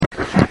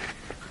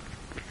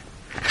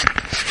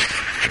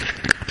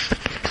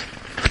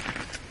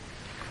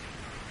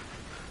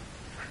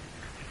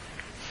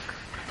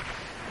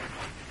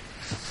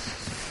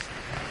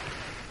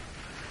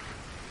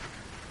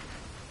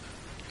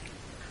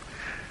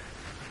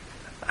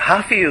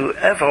Have you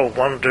ever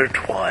wondered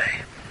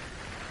why?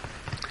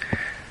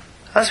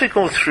 As we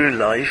go through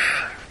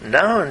life,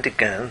 now and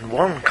again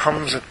one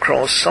comes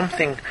across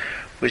something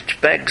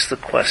which begs the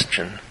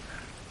question,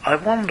 I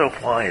wonder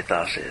why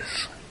that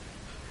is.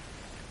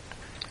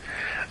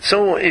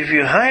 So if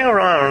you hang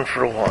around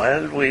for a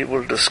while, we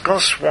will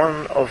discuss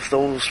one of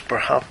those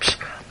perhaps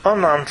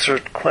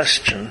unanswered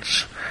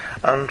questions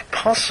and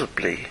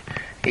possibly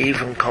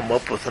even come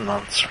up with an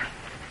answer.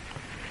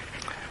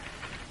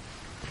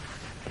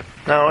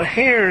 Now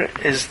here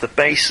is the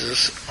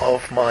basis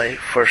of my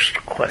first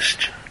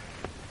question.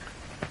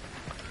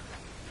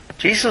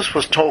 Jesus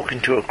was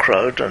talking to a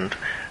crowd and,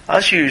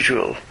 as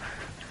usual,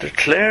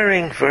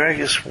 declaring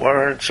various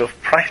words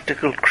of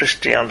practical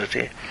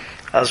Christianity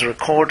as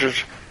recorded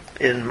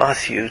in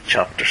Matthew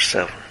chapter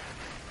 7.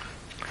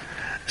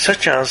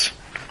 Such as,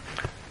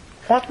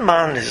 what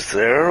man is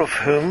there of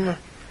whom,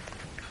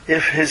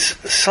 if his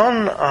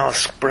son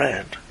ask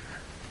bread,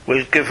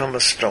 will give him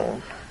a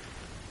stone?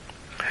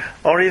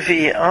 Or if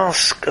he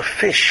ask a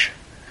fish,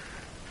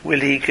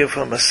 will he give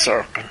him a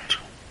serpent?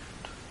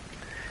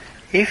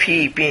 If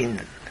ye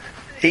being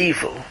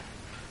evil,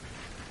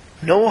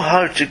 know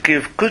how to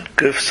give good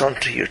gifts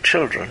unto your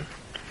children,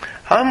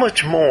 how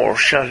much more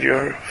shall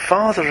your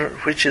Father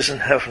which is in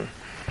heaven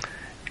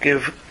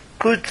give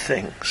good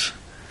things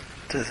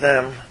to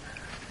them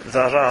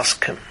that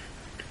ask him?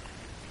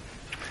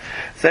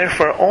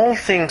 Therefore all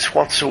things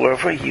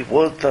whatsoever ye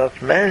would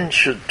that men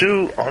should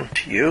do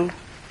unto you,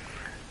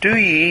 do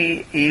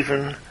ye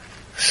even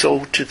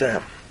so to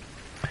them.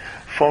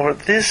 For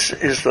this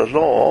is the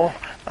law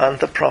and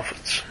the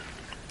prophets.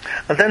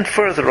 And then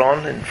further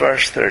on in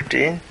verse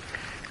 13,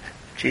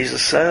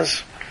 Jesus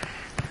says,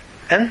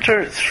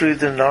 enter through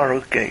the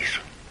narrow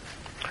gate.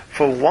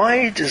 For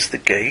wide is the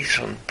gate,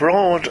 and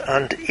broad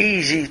and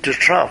easy to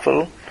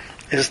travel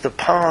is the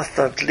path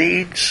that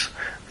leads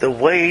the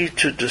way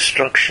to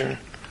destruction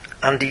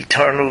and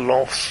eternal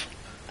loss.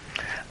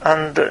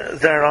 And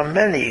there are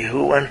many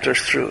who enter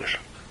through it.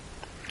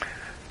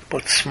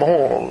 But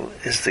small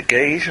is the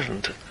gate,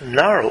 and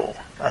narrow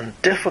and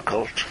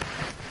difficult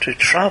to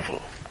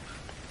travel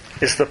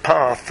is the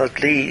path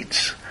that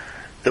leads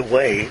the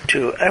way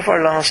to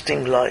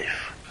everlasting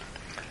life,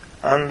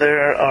 and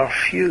there are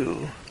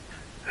few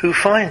who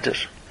find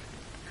it.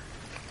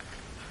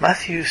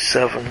 Matthew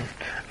 7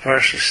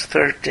 verses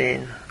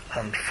 13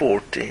 and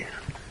 14.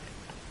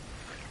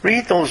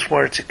 Read those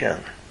words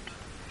again.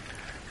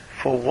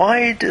 For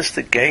wide is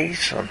the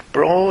gate, and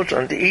broad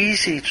and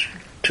easy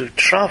to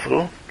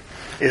travel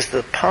is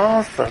the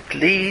path that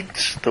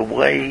leads the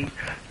way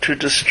to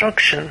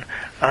destruction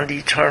and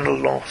eternal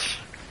loss,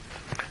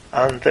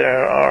 and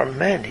there are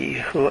many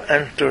who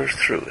enter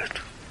through it.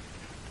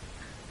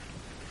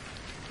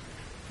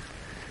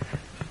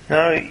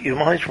 Now, you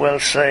might well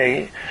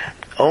say,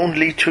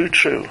 only too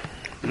true.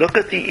 Look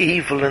at the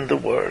evil in the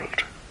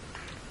world.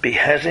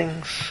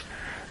 Beheadings,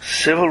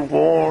 civil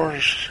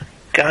wars,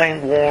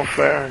 gang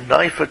warfare,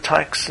 knife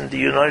attacks in the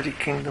United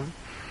Kingdom,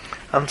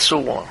 and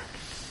so on.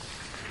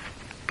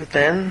 But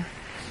then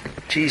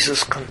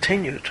Jesus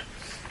continued,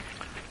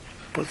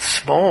 but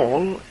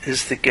small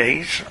is the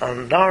gate,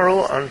 and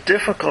narrow and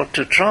difficult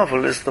to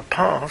travel is the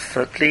path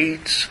that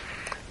leads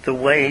the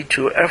way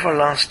to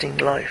everlasting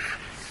life,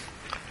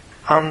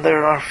 and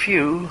there are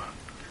few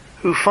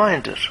who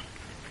find it.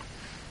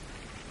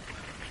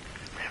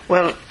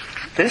 Well,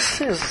 this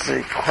is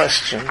the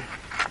question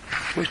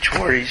which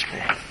worries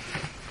me.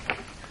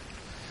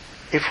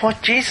 If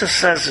what Jesus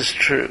says is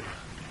true,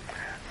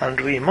 and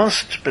we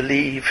must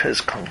believe his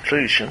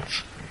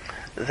conclusions,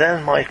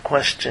 then my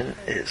question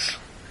is,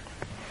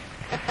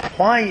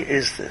 why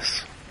is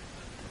this?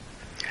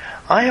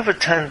 I have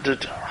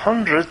attended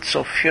hundreds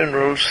of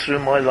funerals through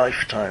my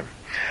lifetime,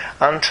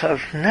 and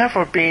have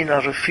never been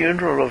at a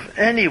funeral of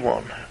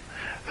anyone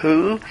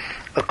who,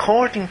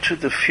 according to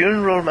the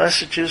funeral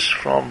messages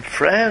from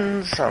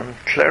friends and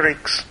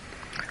clerics,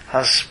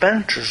 has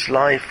spent his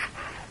life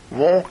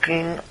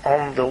walking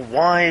on the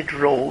wide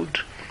road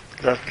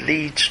that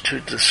leads to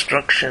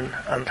destruction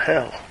and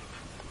hell.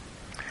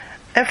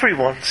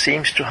 Everyone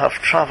seems to have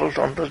travelled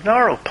on the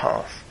narrow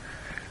path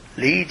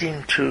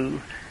leading to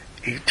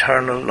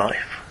eternal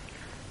life.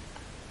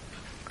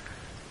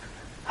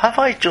 Have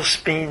I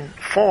just been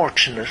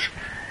fortunate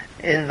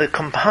in the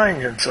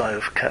companions I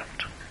have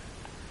kept?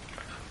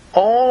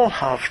 All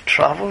have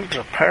travelled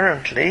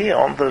apparently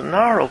on the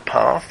narrow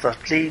path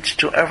that leads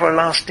to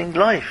everlasting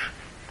life,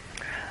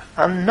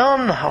 and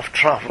none have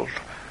travelled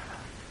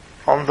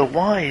on the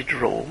wide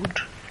road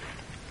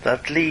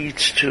that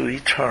leads to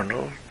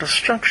eternal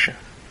destruction.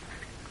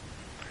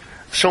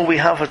 So we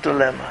have a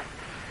dilemma.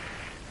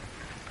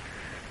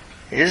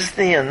 Is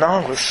the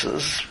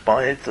analysis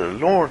by the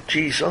Lord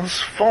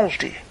Jesus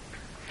faulty?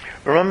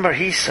 Remember,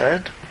 he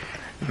said,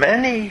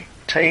 many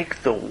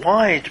take the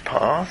wide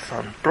path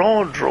and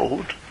broad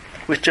road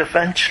which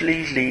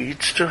eventually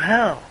leads to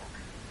hell,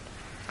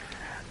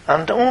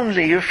 and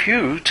only a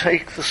few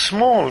take the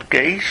small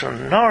gate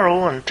and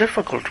narrow and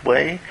difficult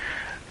way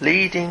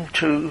leading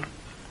to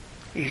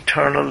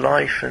eternal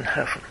life in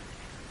heaven.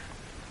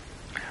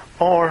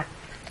 Or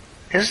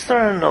is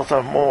there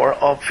another more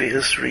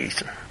obvious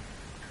reason?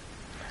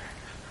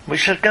 We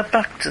shall get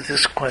back to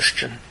this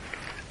question,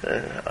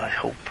 I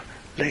hope,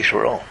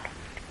 later on.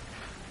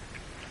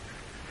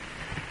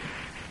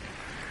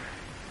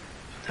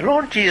 The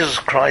Lord Jesus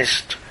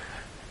Christ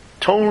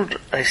told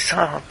a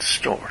sad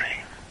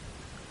story.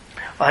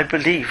 I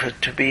believe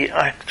it to be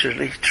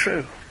actually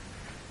true.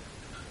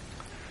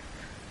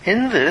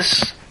 In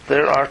this,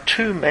 there are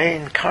two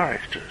main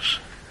characters,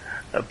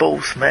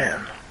 both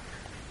men.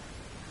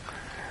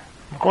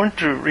 I'm going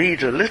to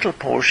read a little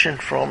portion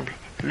from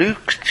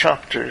Luke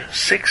chapter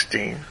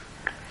 16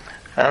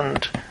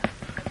 and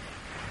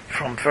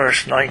from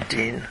verse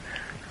 19,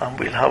 and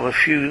we'll have a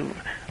few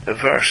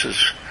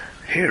verses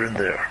here and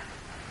there.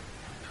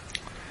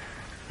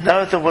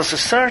 Now there was a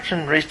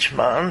certain rich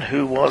man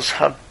who was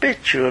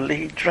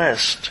habitually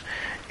dressed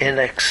in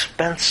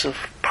expensive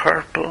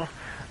purple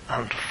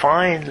and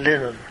fine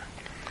linen,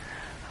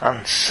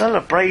 and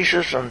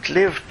celebrated and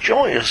lived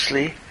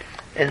joyously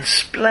in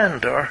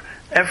splendor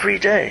every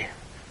day.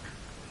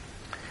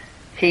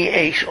 He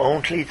ate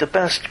only the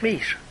best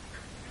meat.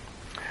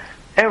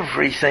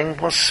 Everything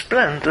was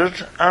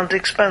splendid and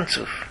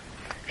expensive.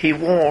 He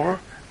wore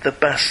the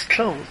best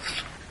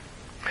clothes.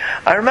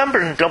 I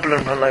remember in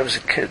Dublin when I was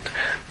a kid,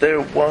 there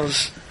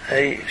was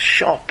a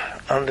shop,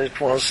 and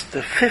it was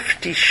the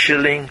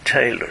 50-shilling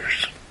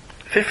tailors.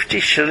 50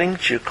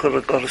 shillings you could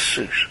have got a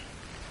suit.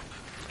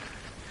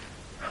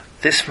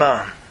 This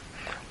man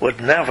would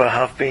never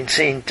have been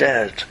seen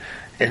dead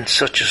in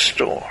such a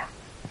store.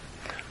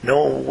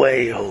 No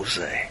way,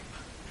 Jose.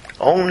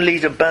 Only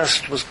the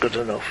best was good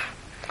enough.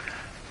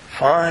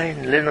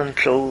 Fine linen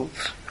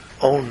clothes,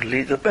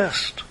 only the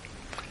best.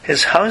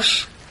 His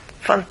house,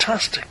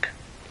 fantastic.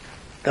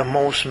 The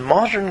most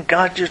modern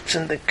gadgets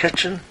in the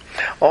kitchen,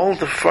 all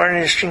the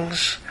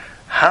furnishings,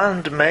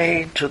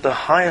 handmade to the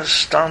highest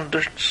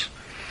standards,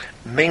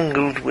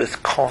 mingled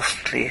with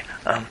costly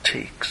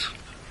antiques.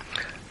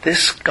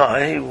 This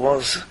guy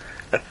was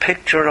a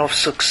picture of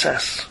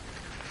success.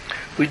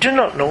 We do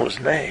not know his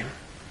name,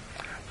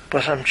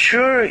 but I'm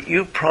sure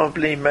you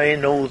probably may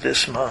know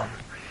this man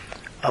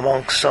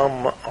among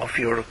some of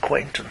your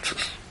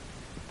acquaintances.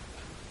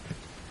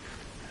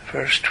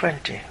 Verse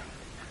 20.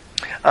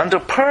 And a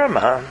poor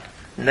man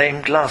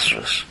named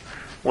Lazarus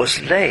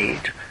was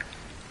laid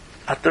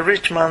at the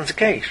rich man's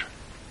gate,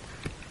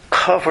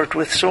 covered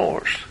with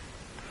sores.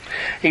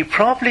 He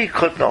probably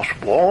could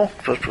not walk,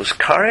 but was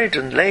carried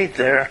and laid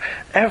there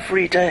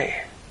every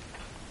day.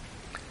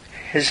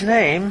 His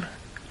name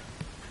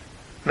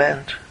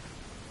meant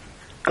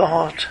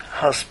God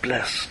has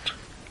blessed.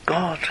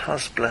 God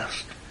has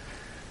blessed.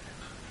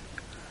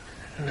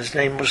 And his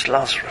name was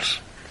Lazarus.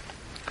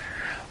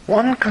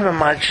 One can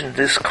imagine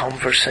this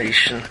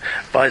conversation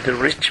by the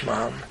rich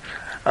man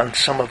and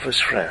some of his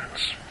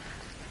friends.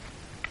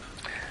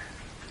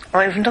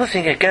 I have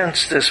nothing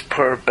against this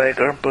poor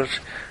beggar, but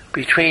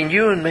between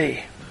you and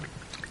me,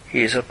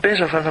 he is a bit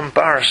of an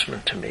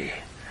embarrassment to me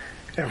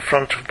in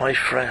front of my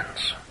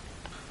friends.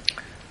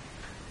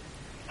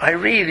 I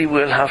really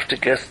will have to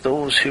get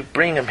those who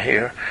bring him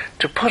here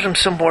to put him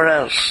somewhere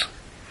else.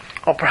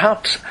 Or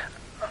perhaps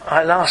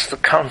I'll ask the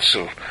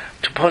council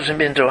to put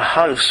him into a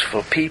house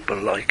for people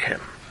like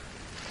him.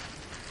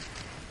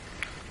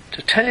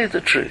 To tell you the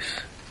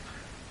truth,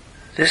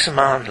 this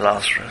man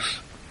Lazarus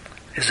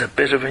is a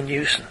bit of a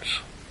nuisance.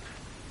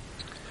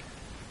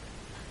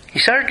 He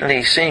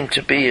certainly seemed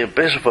to be a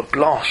bit of a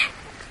blot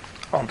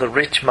on the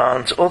rich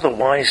man's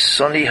otherwise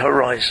sunny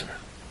horizon.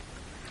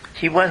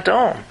 He went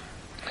on.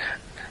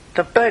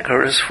 The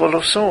beggar is full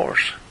of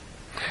sores.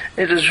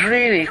 It is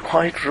really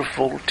quite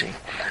revolting.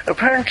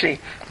 Apparently,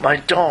 my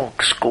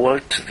dogs go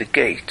out to the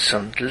gates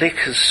and lick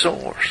his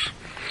sores.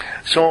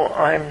 So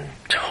I'm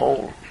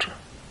told.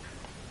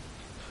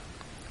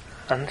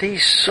 And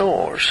these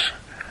sores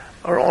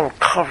are all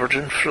covered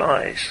in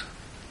flies.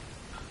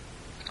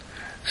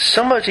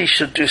 Somebody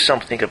should do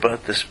something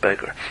about this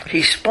beggar.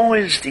 He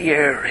spoils the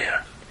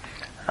area,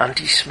 and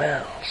he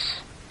smells.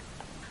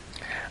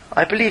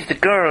 I believe the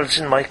girls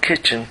in my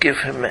kitchen give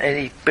him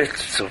any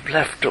bits of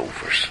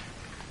leftovers.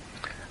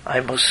 I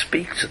must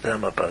speak to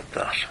them about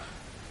that.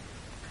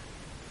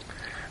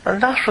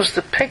 And that was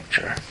the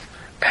picture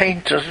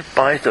painted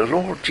by the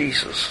Lord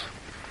Jesus.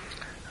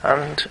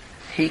 And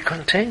he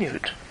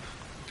continued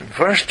in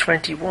verse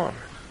 21.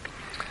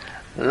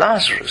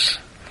 Lazarus,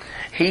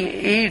 he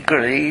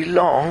eagerly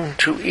longed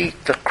to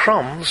eat the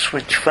crumbs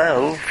which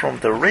fell from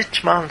the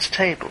rich man's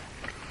table.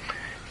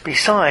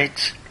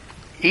 Besides,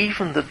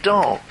 even the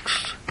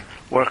dogs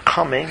were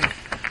coming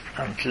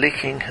and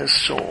licking his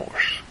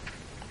sores.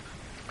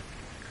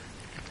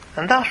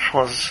 And that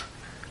was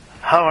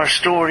how our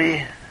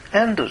story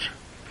ended.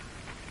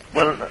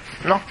 Well,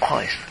 not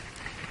quite.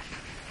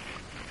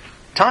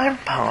 Time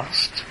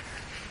passed,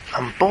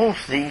 and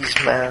both these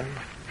men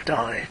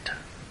died.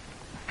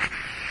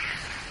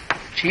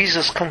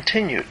 Jesus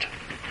continued.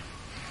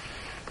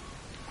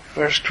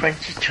 Verse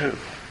 22.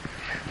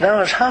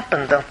 Now it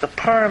happened that the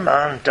poor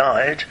man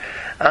died,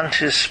 and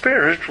his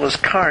spirit was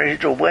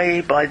carried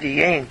away by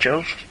the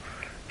angels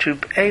to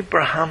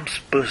Abraham's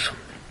bosom,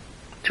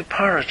 to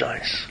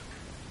paradise.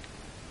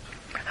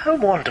 How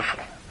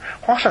wonderful.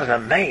 What an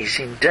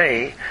amazing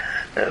day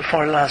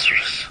for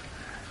Lazarus,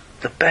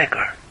 the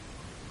beggar.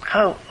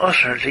 How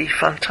utterly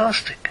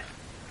fantastic.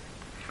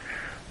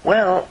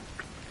 Well,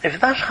 if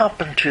that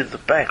happened to the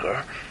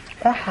beggar,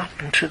 what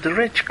happened to the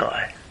rich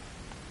guy?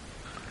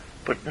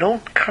 But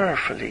note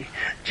carefully,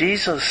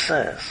 Jesus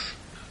says,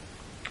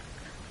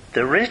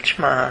 the rich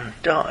man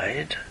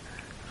died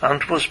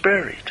and was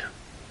buried.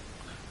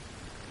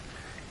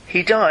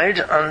 He died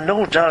and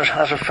no doubt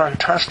had a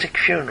fantastic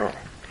funeral.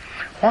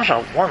 What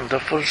a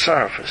wonderful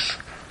service.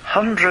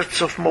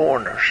 Hundreds of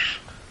mourners.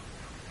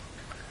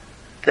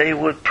 They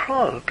would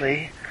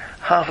probably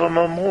have a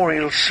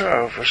memorial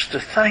service to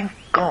thank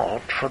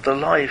God for the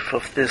life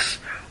of this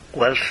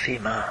wealthy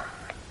man.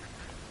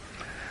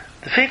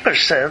 The vicar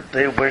said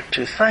they were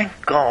to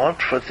thank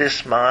God for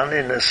this man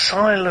in a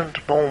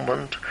silent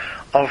moment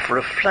of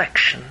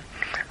reflection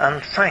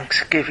and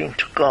thanksgiving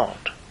to God.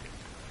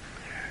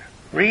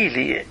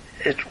 Really,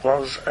 it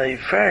was a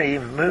very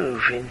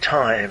moving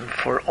time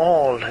for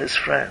all his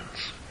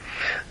friends.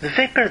 The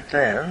vicar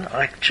then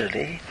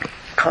actually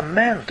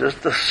commended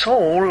the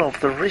soul of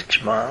the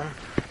rich man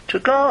to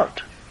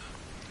God,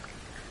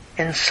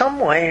 in some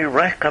way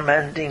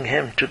recommending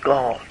him to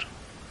God.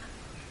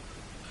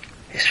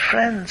 His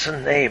friends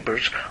and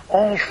neighbours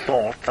all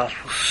thought that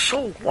was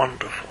so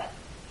wonderful.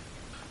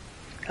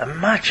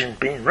 Imagine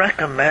being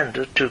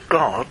recommended to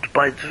God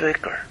by the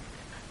vicar.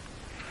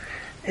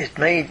 It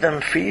made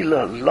them feel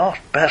a lot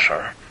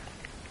better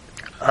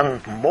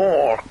and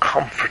more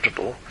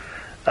comfortable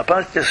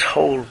about this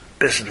whole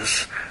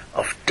business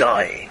of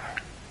dying.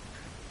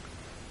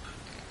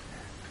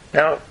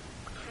 Now,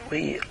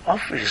 we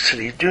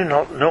obviously do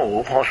not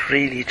know what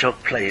really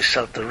took place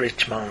at the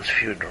rich man's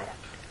funeral.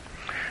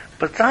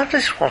 But that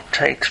is what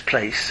takes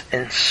place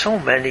in so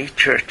many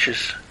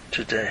churches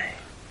today.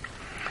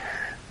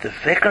 The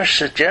vicar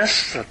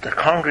suggests that the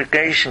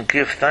congregation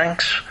give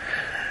thanks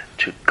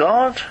to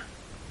God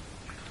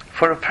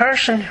for a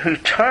person who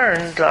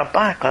turned their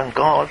back on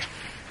God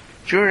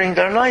during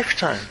their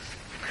lifetime,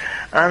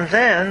 and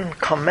then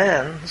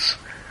commends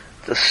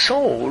the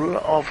soul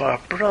of our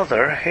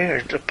brother here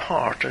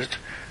departed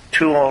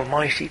to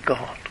Almighty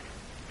God.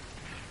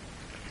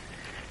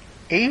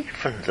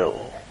 Even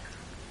though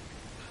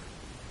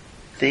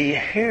the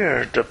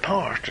here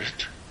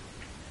departed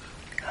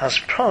has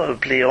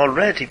probably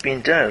already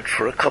been dead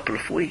for a couple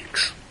of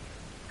weeks.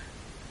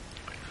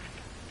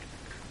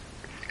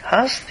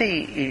 Has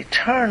the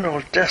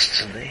eternal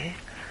destiny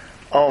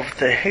of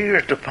the here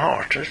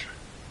departed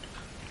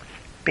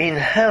been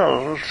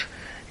held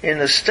in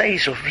a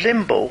state of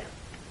limbo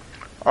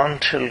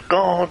until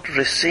God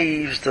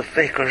receives the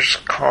vicar's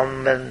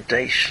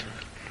commendation?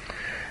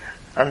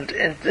 And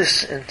in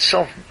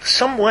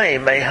some way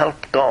may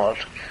help God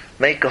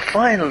make a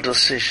final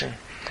decision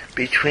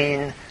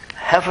between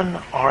heaven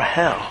or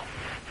hell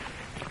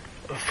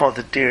for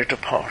the dear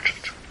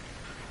departed.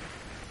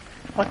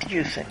 What do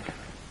you think?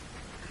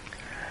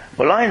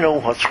 Well, I know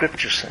what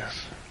Scripture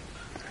says,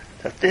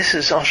 that this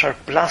is utter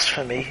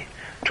blasphemy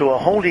to a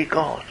holy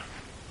God.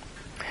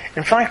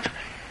 In fact,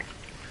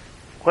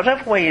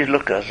 whatever way you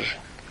look at it,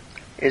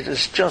 it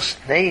is just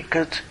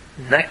naked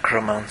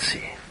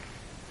necromancy,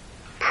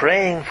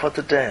 praying for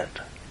the dead,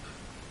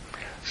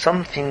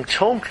 something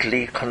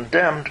totally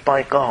condemned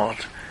by God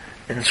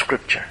in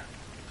Scripture.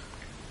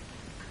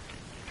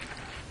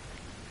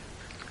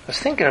 I was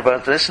thinking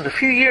about this, and a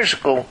few years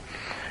ago,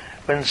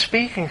 when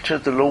speaking to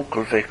the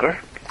local vicar,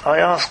 I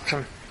asked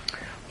him,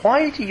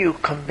 why do you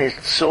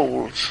commit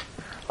souls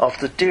of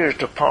the dear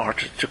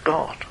departed to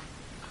God?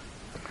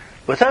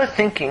 Without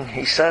thinking,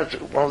 he said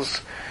it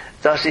was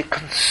that it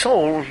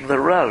consoled the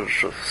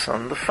relatives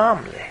and the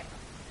family.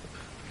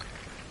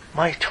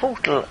 My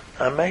total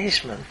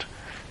amazement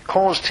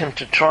caused him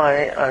to try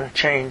and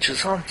change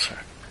his answer.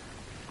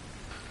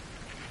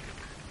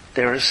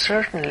 There is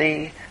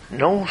certainly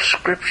no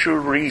scriptural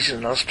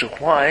reason as to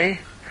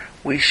why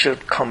we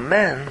should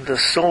commend the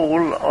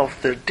soul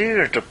of the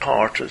dear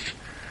departed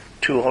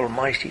to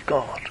Almighty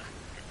God.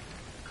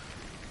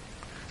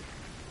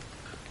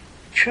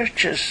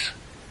 Churches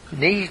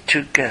need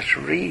to get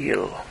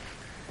real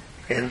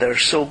in their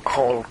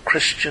so-called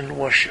Christian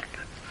worship.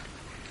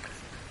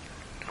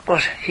 Look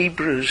what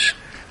Hebrews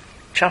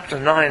chapter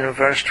 9 and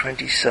verse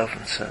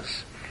 27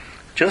 says.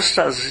 Just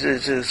as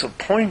it is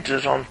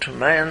appointed unto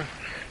men,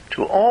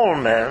 to all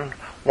men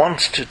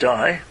once to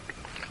die,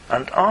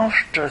 and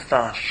after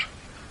that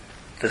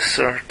the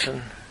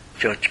certain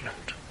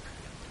judgment.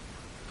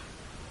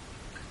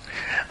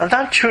 And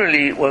that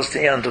surely was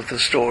the end of the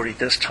story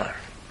this time,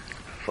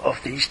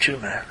 of these two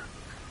men.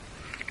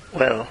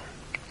 Well,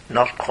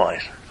 not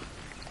quite.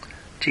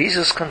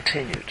 Jesus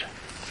continued,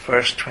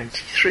 verse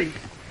 23.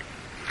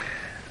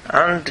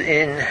 And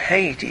in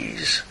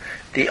Hades,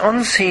 the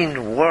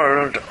unseen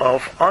world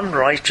of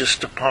unrighteous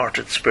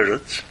departed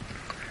spirits,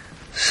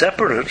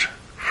 separate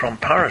from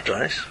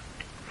paradise.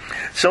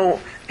 So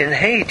in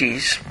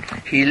Hades,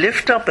 he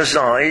lift up his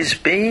eyes,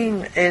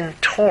 being in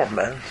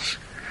torments,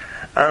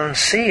 and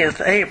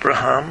seeth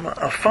Abraham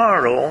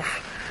afar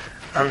off,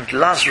 and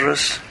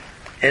Lazarus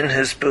in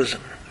his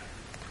bosom.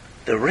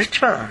 The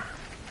rich man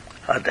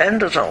had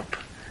ended up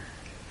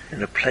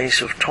in a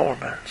place of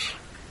torments.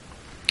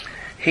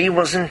 He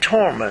was in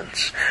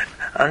torments,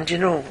 and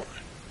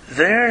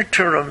there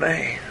to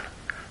remain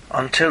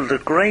until the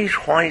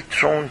great white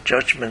throne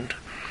judgment,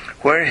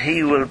 where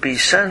he will be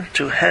sent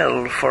to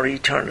hell for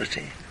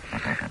eternity.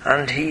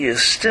 And he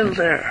is still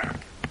there,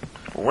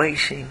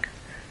 waiting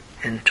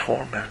in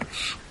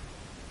torments.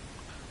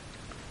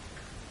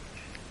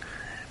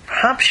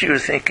 Perhaps you're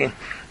thinking,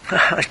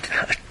 I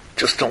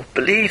just don't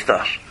believe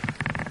that.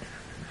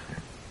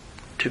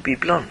 To be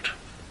blunt,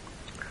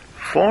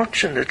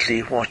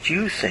 fortunately what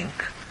you think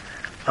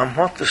and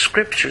what the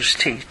scriptures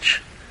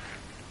teach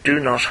do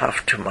not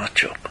have to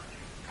match up.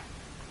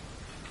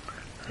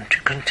 And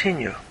to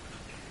continue.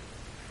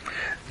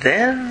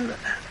 Then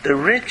the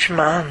rich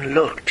man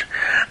looked,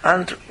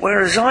 and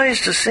were his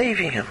eyes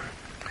deceiving him?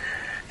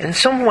 In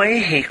some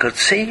way he could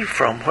see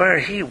from where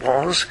he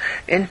was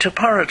into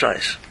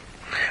paradise.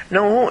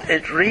 No,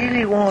 it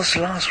really was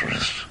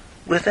Lazarus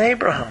with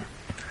Abraham.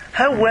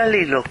 How well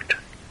he looked.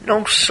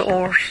 No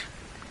sores,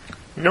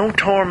 no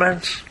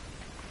torments.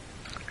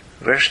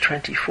 Verse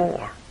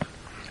 24.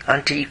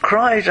 And he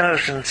cried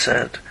out and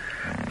said,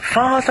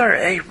 Father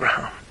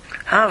Abraham,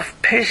 have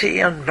pity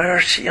and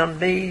mercy on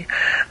me,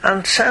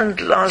 and send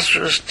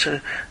Lazarus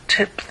to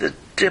tip the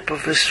tip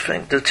of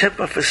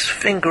his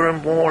finger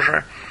in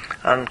water,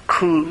 and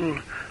cool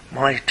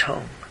my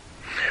tongue.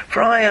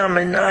 For I am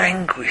in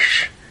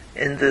anguish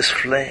in this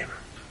flame.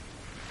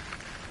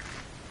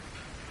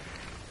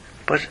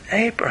 But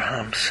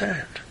Abraham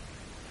said,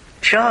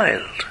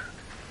 Child.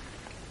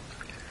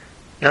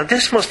 Now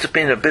this must have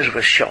been a bit of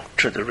a shock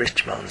to the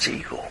rich man's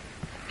ego.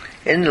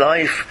 In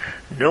life,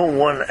 no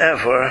one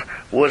ever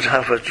would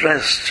have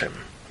addressed him,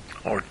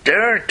 or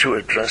dared to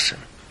address him,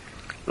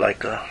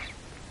 like that.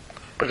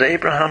 But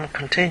Abraham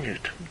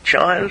continued,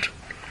 Child,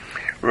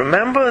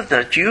 remember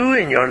that you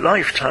in your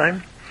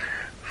lifetime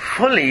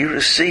fully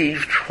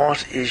received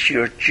what is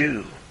your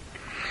due,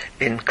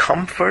 in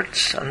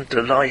comforts and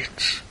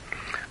delights,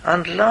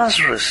 and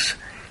Lazarus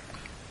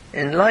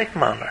in like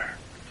manner,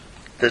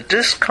 the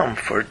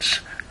discomforts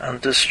and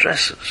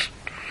distresses.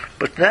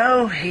 But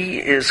now he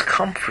is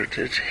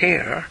comforted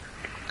here,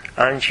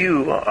 and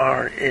you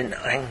are in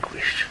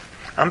anguish.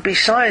 And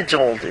besides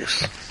all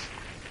this,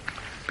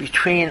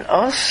 between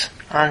us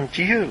and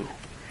you,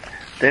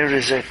 there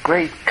is a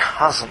great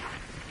chasm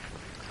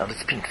that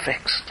has been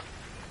fixed,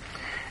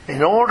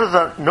 in order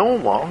that no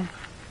one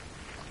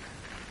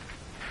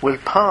will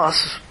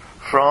pass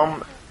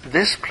from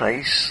this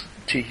place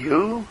to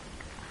you,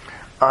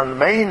 and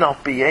may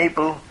not be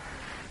able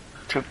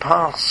to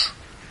pass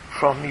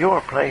from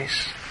your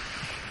place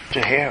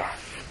to here.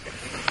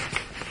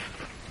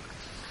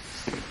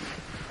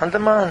 And the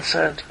man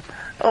said,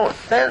 Oh,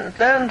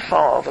 then,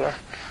 Father,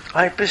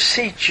 I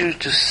beseech you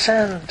to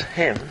send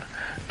him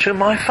to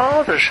my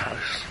father's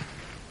house.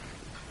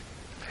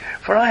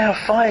 For I have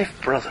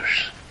 5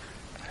 brothers,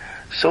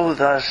 so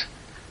that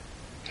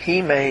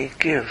he may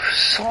give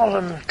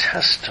solemn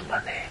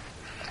testimony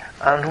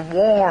and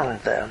warn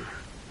them,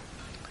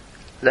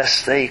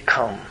 lest they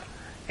come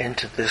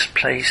into this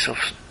place of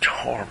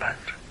torment.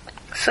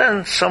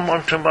 Send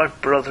someone to my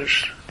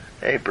brothers,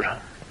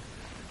 Abraham.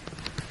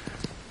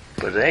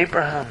 But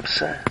Abraham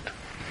said,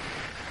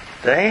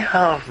 They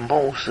have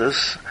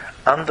Moses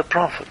and the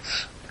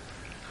prophets.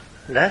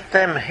 Let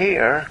them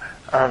hear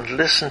and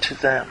listen to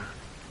them.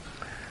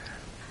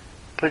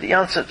 But he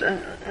answered,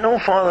 No,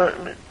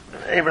 Father,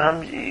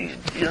 Abraham,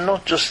 you're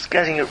not just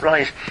getting it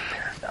right.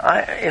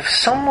 If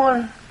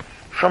someone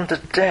from the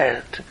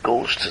dead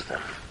goes to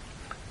them,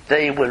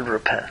 they will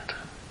repent,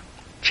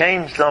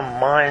 change their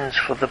minds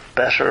for the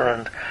better,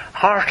 and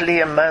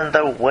heartily amend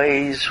their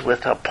ways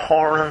with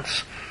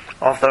abhorrence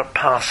of their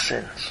past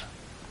sins.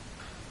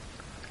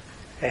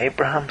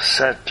 Abraham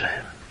said to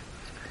him,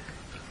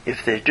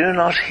 If they do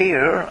not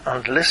hear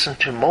and listen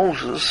to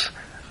Moses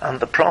and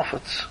the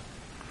prophets,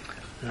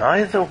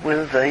 neither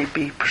will they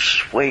be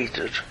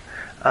persuaded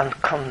and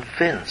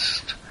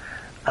convinced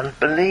and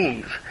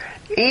believe,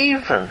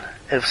 even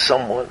if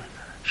someone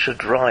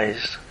should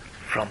rise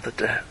from the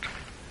dead.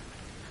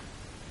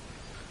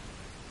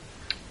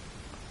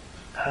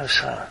 How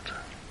sad.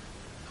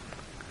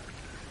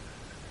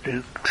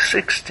 Luke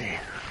 16,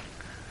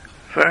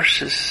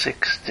 verses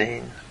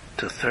 16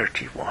 to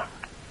 31.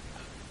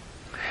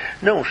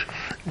 Note,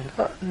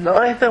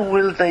 neither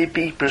will they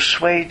be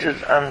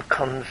persuaded and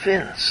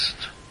convinced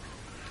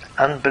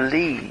and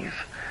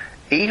believe,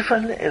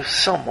 even if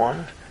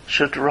someone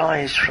should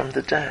rise from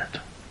the dead.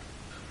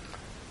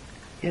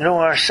 You know,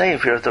 our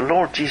Saviour, the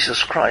Lord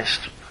Jesus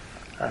Christ,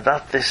 and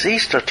at this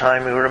Easter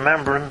time we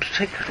remember him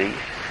particularly,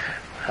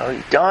 how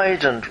he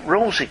died and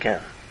rose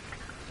again.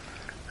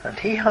 And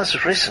he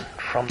has risen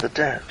from the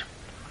dead.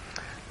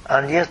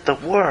 And yet the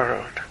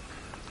world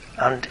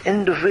and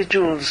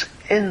individuals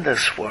in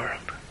this world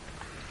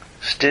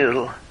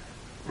still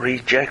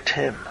reject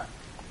him.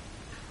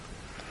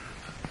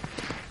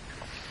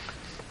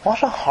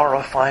 What a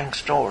horrifying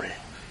story.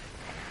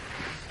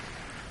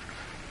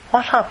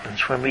 What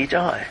happens when we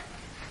die?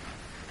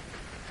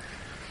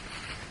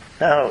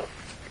 Now,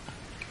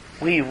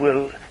 we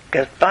will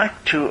get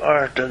back to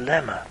our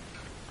dilemma.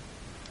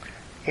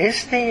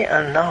 Is the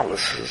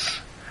analysis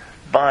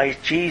by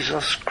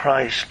Jesus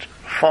Christ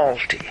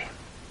faulty?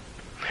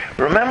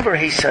 Remember,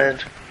 he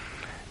said,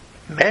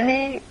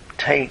 many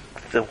take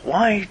the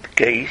wide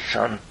gate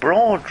and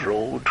broad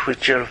road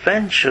which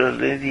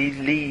eventually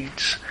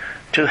leads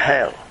to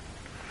hell,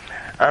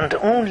 and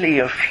only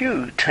a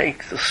few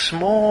take the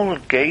small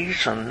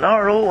gate and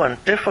narrow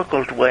and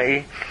difficult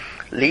way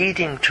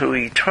leading to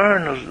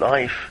eternal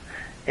life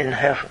in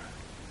heaven.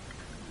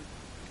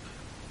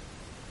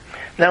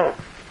 Now,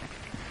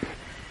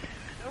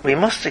 we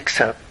must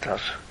accept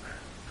that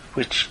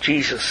which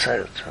Jesus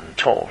said and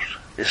taught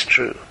is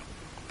true.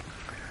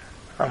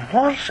 And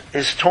what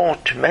is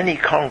taught to many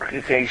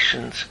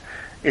congregations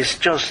is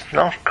just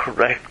not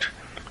correct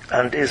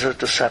and is a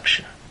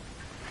deception.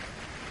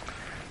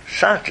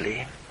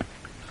 Sadly,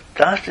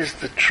 that is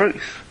the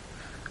truth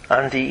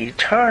and the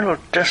eternal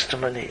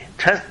destiny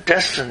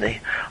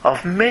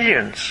of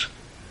millions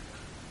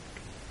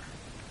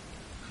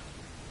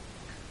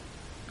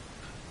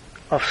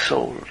of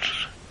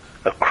souls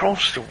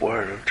across the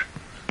world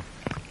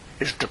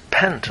is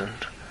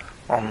dependent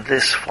on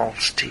this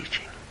false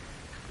teaching.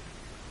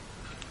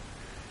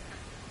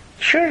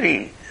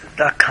 Surely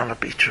that cannot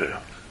be true,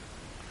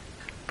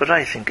 but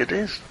I think it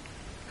is.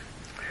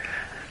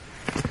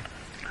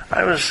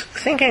 I was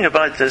thinking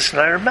about this,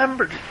 and I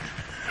remembered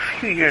a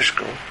few years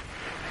ago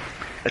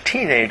a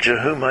teenager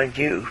whom I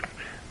knew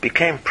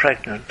became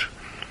pregnant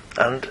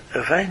and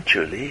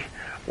eventually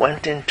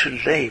went into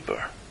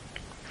labour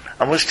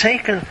and was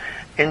taken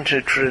into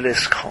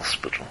Trelisk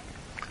Hospital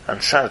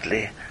and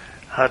sadly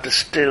had a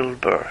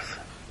stillbirth.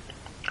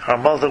 Her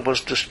mother was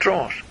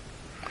distraught,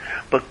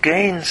 but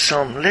gained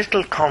some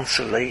little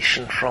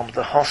consolation from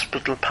the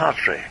hospital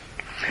padre,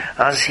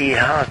 as he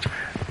had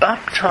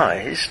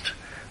baptized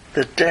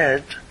the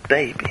dead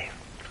baby.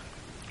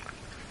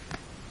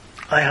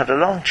 I had a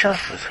long chat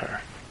with her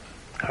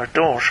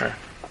daughter,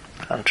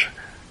 and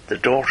the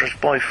daughter's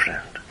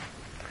boyfriend,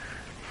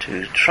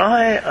 to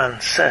try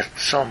and set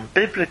some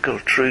biblical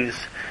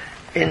truth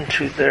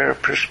into their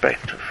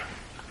perspective.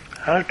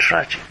 How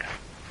tragic.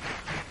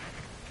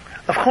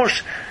 Of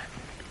course,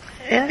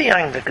 in the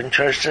Anglican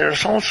Church there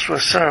is also a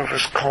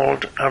service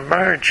called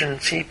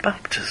emergency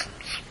baptisms.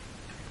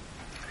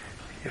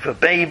 If a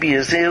baby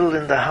is ill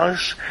in the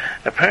house,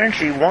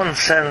 apparently one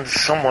sends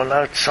someone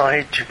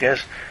outside to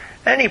get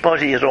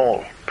anybody at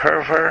all,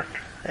 pervert,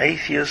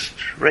 atheist,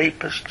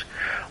 rapist.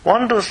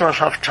 One does not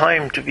have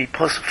time to be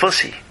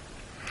fussy.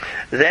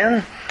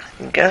 Then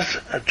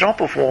get a drop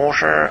of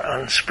water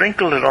and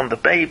sprinkle it on the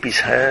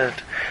baby's head,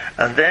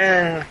 and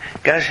then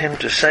get him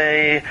to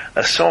say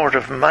a sort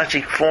of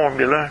magic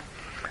formula,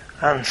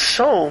 and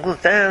so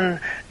then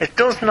it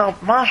does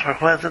not matter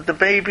whether the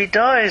baby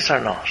dies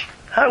or not.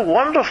 How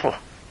wonderful!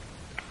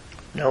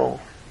 No,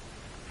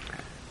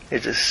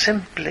 it is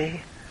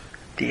simply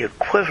the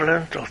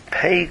equivalent of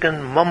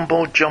pagan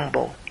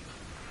mumbo-jumbo.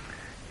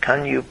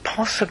 Can you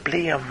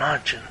possibly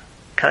imagine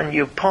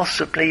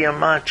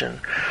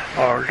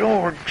our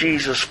Lord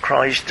Jesus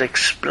Christ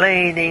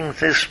explaining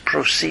this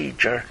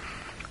procedure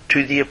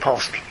to the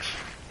apostles?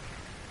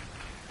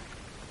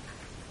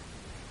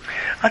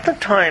 At the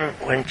time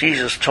when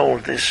Jesus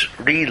told this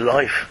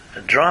real-life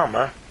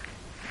drama,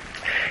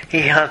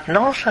 he had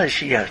not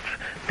as yet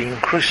been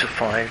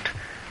crucified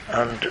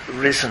and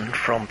risen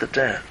from the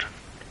dead.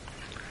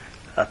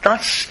 At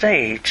that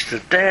stage, the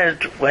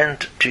dead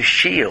went to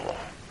Sheol,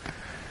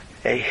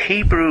 a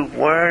Hebrew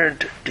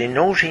word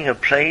denoting a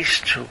place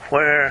to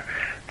where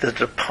the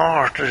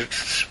departed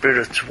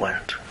spirits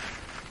went.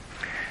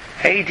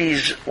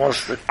 Hades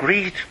was the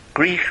Greek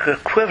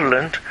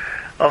equivalent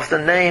of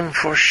the name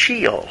for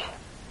Sheol.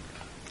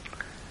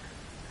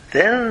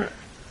 Then,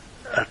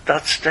 at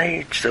that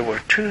stage, there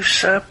were two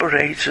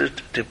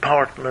separated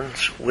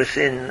departments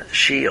within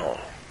Sheol.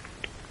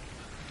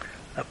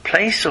 A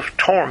place of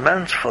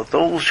torment for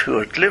those who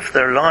had lived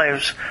their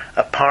lives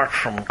apart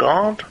from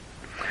God,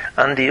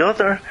 and the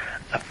other,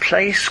 a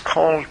place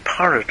called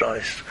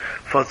paradise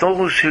for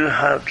those who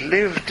had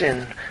lived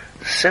in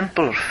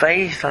simple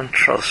faith and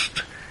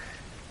trust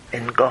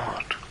in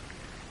God.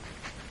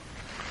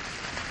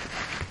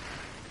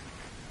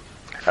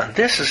 And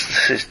this is the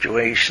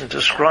situation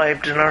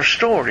described in our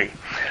story.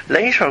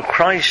 Later,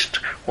 Christ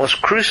was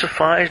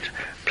crucified,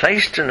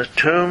 placed in a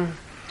tomb.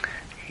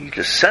 He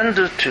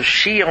descended to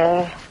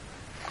Sheol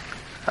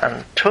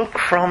and took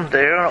from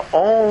there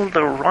all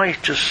the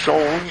righteous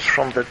souls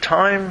from the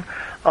time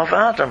of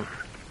Adam,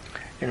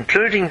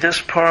 including this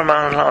poor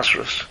man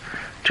Lazarus,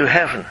 to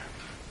heaven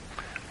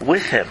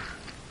with him.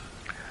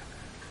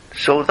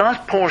 So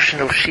that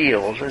portion of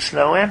Sheol is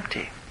now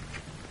empty.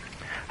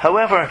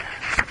 However,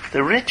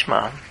 the rich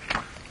man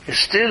is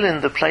still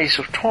in the place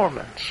of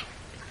torments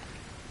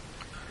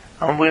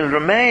and will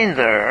remain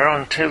there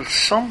until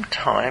some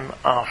time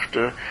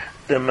after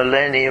the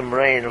millennium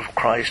reign of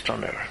Christ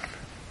on earth.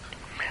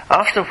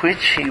 after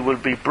which he will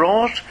be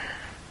brought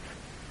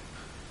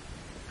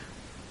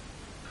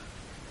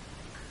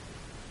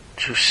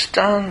to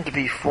stand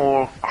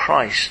before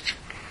Christ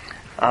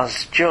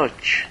as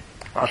judge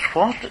at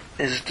what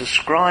is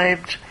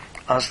described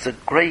as the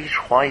great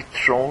white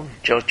throne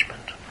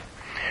judgment,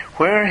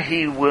 where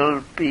he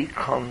will be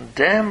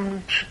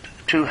condemned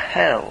to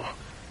hell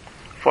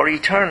for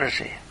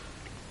eternity.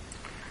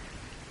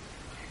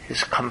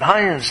 His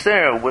companions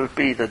there will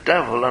be the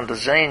devil and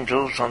his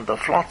angels and the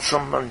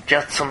flotsam and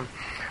jetsam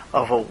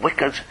of a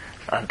wicked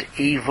and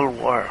evil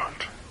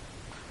world.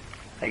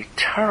 A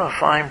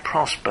terrifying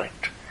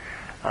prospect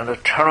and a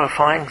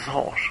terrifying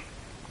thought.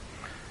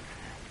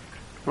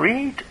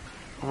 Read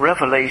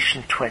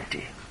Revelation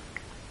 20,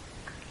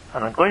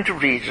 and I'm going to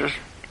read it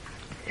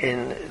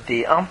in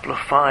the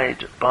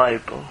Amplified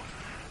Bible,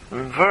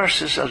 in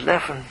verses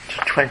 11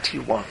 to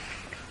 21.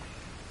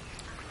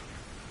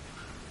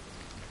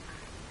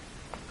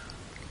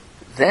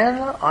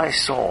 Then I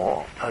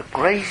saw a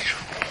great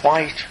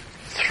white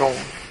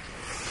throne,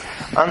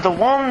 and the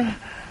one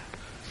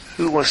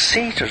who was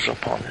seated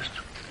upon it,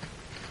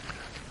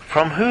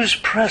 from whose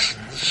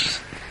presence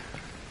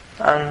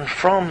and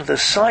from the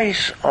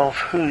sight of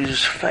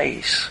whose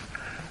face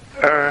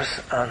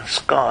earth and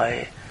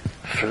sky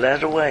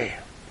fled away,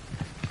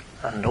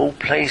 and no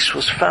place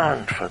was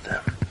found for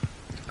them.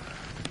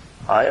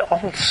 I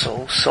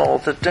also saw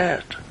the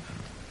dead,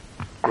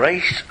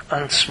 great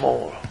and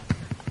small.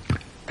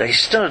 They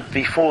stood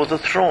before the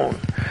throne,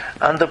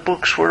 and the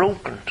books were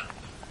opened.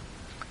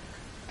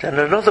 Then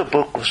another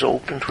book was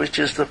opened, which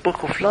is the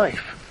book of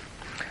life.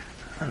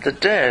 And the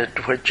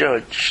dead were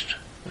judged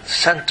and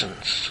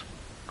sentenced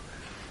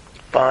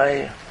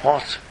by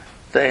what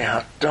they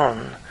had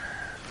done,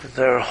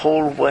 their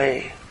whole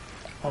way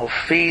of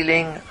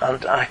feeling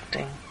and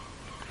acting,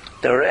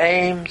 their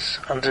aims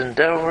and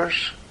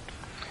endeavours,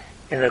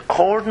 in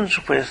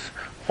accordance with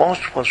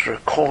what was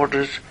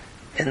recorded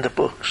in the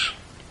books.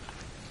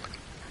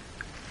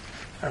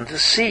 And the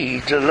sea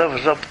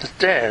delivered up the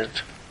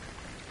dead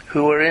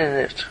who were in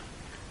it.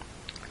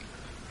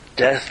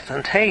 Death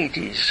and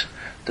Hades,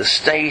 the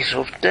state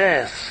of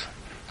death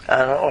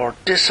or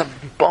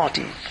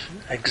disembodied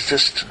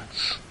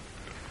existence,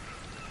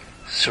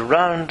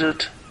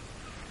 surrendered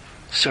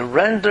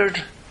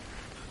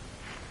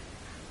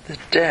the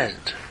dead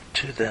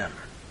to them.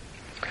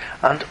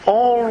 And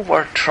all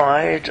were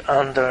tried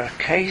and their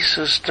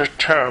cases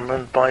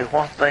determined by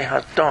what they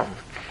had done,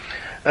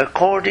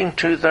 according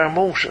to their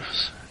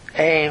motives,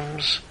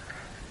 aims,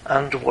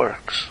 and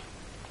works.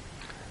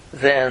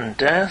 Then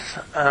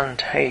death and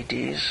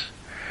Hades,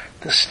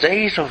 the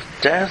state of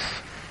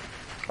death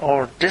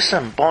or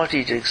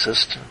disembodied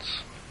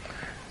existence,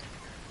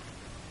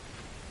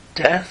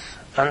 death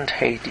and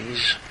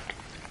Hades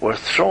were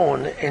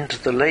thrown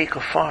into the lake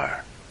of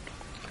fire.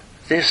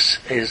 This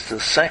is the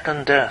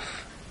second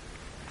death,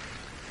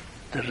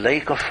 the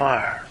lake of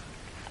fire.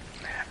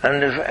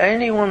 And if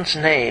anyone's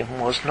name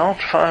was not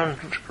found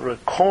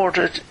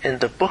recorded in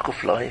the book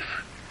of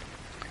life,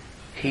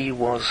 he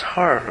was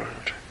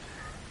hurled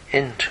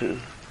into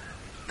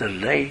the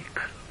lake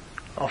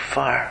of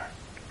fire.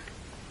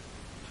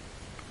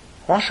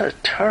 What a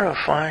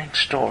terrifying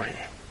story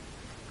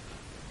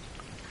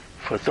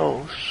for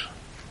those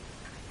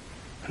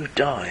who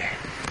die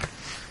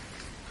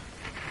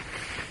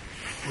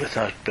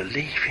without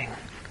believing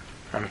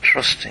and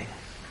trusting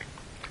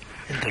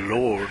in the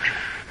Lord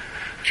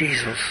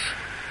Jesus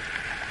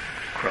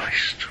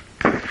Christ.